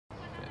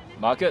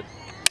Mark it.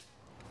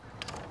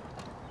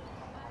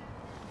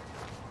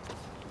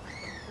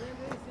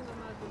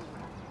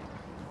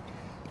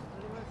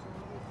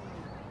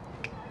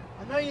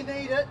 I know you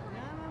need it.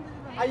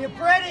 Are you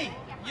ready?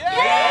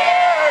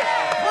 Yes!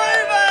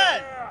 Prove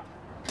it!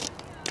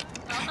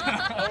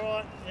 All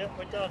right, yep,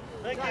 we're done.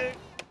 Thank you.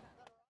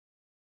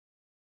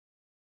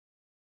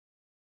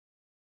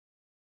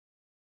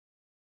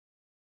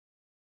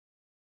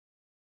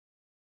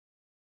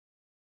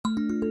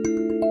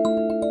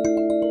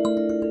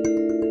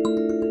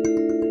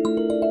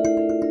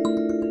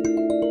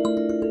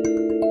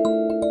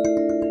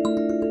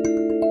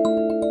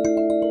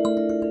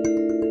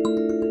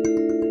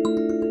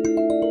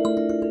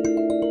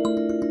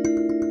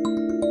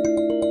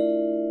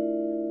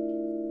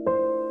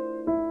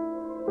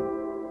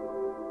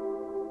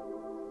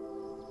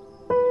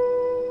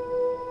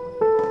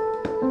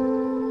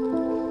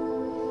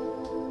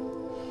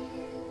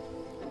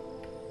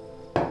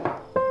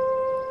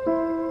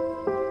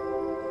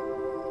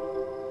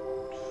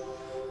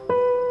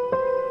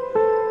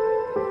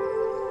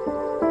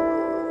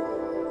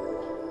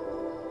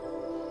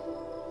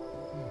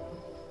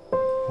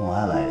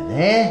 Well, hello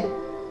there.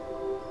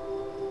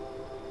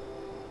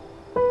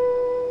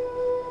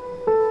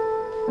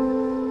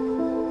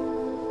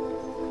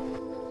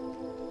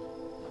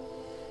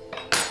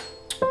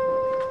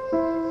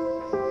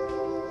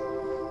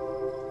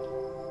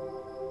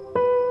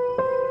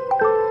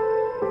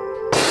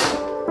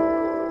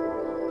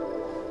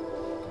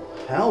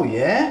 Hell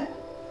yeah.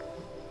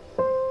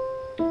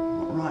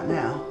 Not right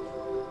now.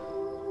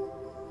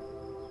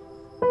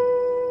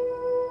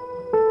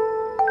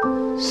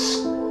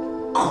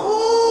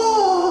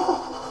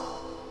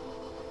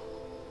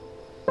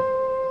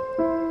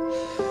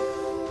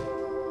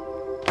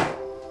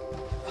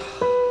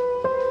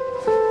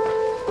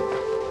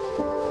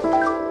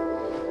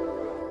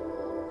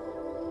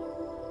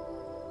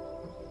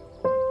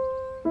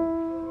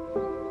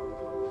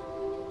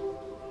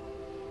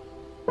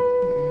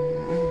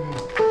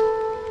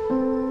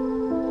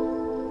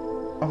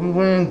 I'm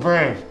winning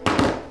brave.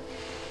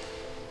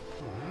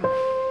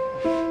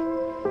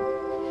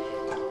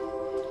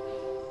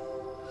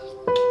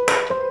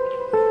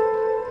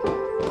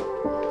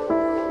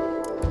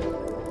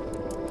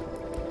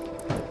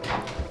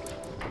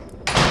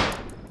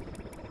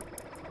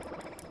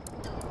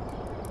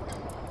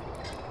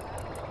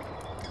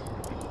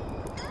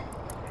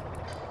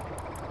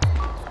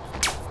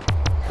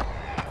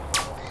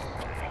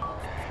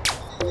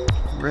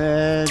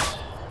 Red.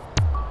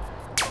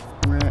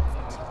 Red.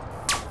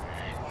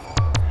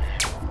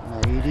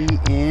 Lady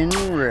in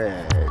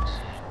red.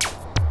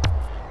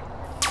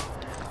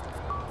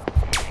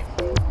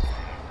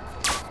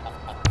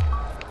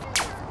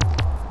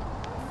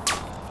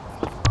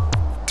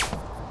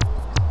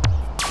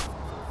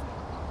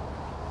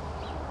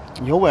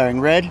 You're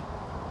wearing red.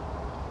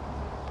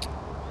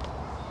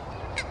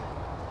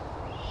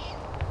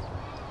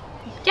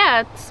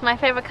 Yeah, it's my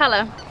favorite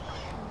colour.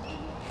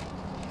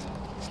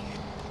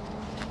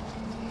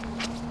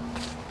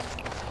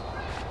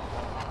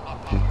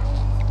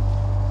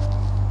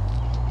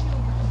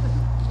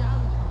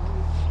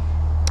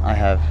 I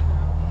have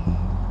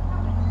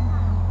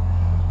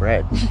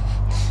red.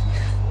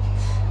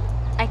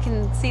 I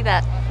can see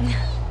that.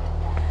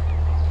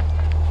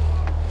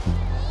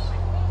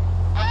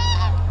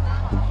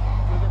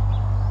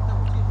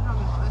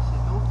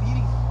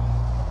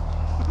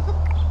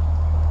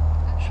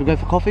 Should we go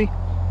for coffee?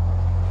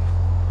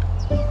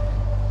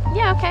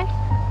 Yeah, okay.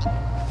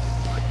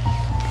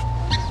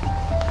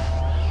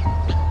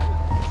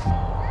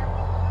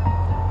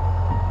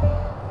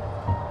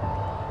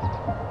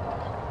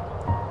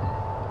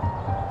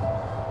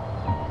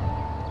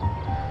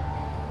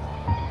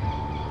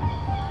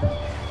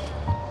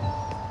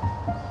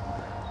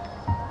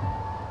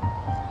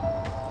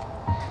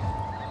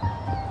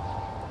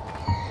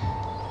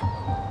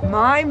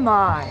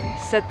 My,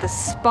 said the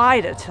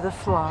spider to the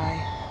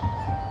fly.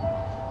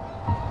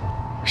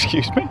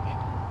 Excuse me?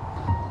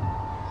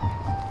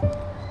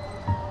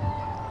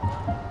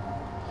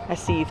 I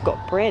see you've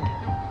got bread.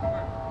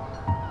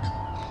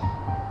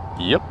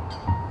 Yep.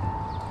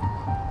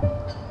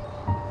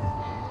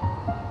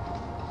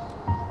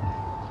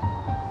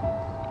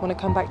 Want to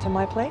come back to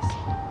my place?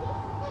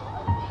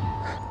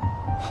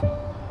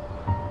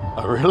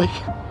 Oh, really?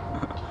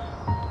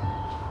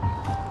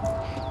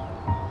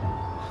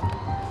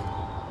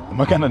 Am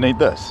I gonna need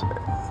this?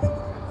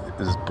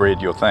 Is bread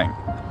your thing?